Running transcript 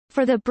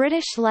For the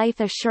British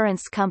Life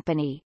Assurance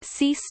Company,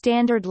 see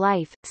Standard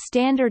Life.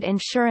 Standard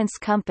Insurance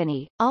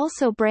Company,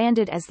 also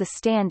branded as The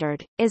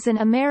Standard, is an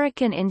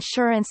American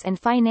insurance and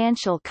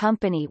financial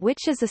company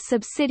which is a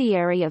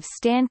subsidiary of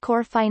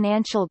Stancor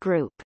Financial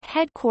Group,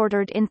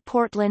 headquartered in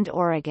Portland,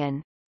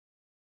 Oregon.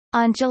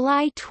 On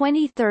July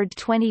 23,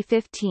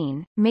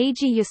 2015,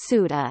 Meiji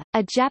Yasuda,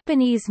 a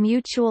Japanese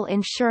mutual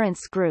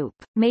insurance group,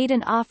 made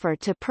an offer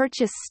to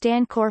purchase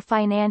Stancor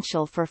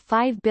Financial for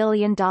 $5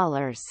 billion.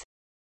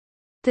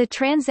 The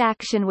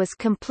transaction was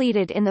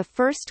completed in the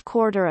first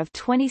quarter of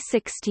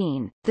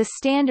 2016. The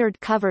Standard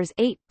covers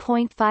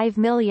 8.5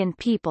 million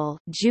people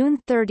 (June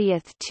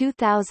 30,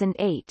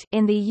 2008)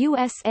 in the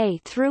USA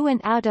through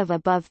and out of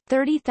above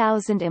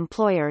 30,000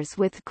 employers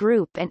with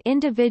group and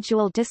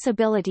individual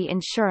disability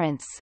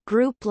insurance,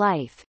 group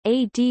life,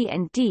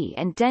 AD&D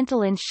and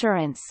dental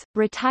insurance,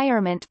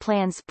 retirement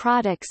plans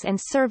products and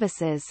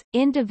services,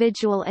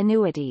 individual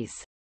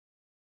annuities.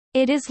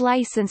 It is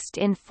licensed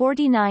in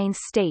 49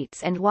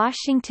 states and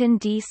Washington,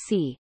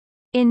 D.C.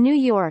 In New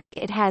York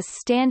it has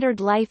Standard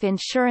Life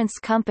Insurance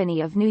Company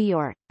of New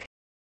York.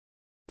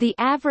 The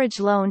average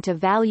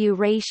loan-to-value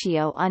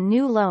ratio on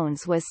new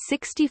loans was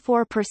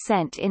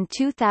 64% in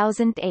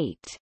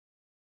 2008.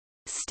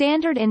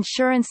 Standard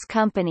Insurance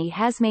Company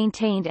has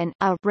maintained an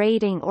A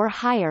rating or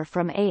higher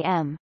from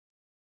AM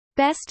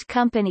Best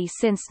Company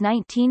since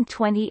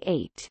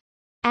 1928.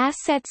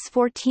 Assets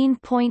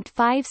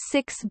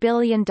 $14.56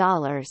 billion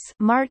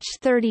March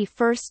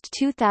 31,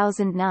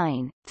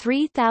 2009,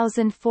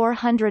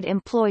 3,400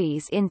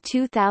 employees in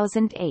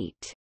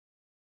 2008.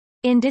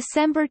 In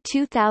December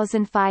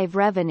 2005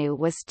 revenue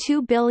was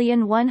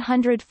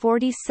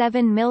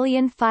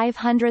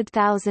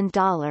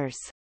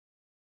 $2,147,500,000.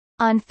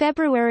 On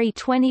February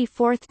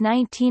 24,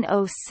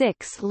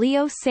 1906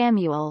 Leo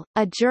Samuel,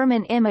 a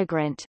German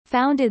immigrant,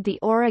 founded the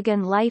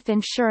Oregon Life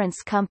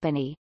Insurance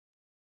Company.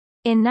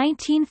 In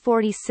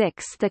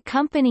 1946 the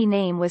company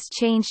name was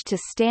changed to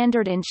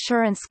Standard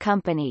Insurance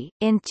Company.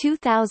 In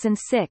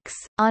 2006,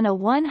 on a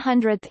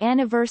 100th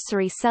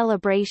anniversary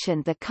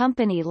celebration the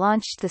company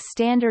launched the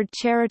Standard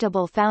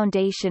Charitable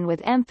Foundation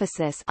with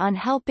emphasis on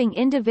helping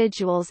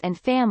individuals and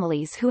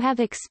families who have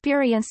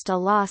experienced a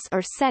loss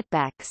or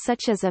setback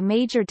such as a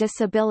major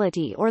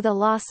disability or the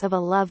loss of a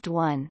loved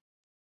one.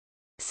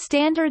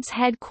 Standard's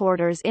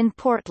headquarters in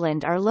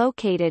Portland are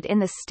located in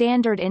the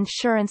Standard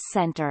Insurance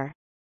Center.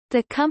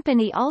 The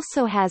company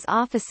also has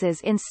offices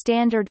in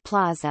Standard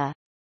Plaza.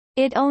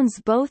 It owns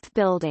both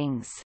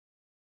buildings.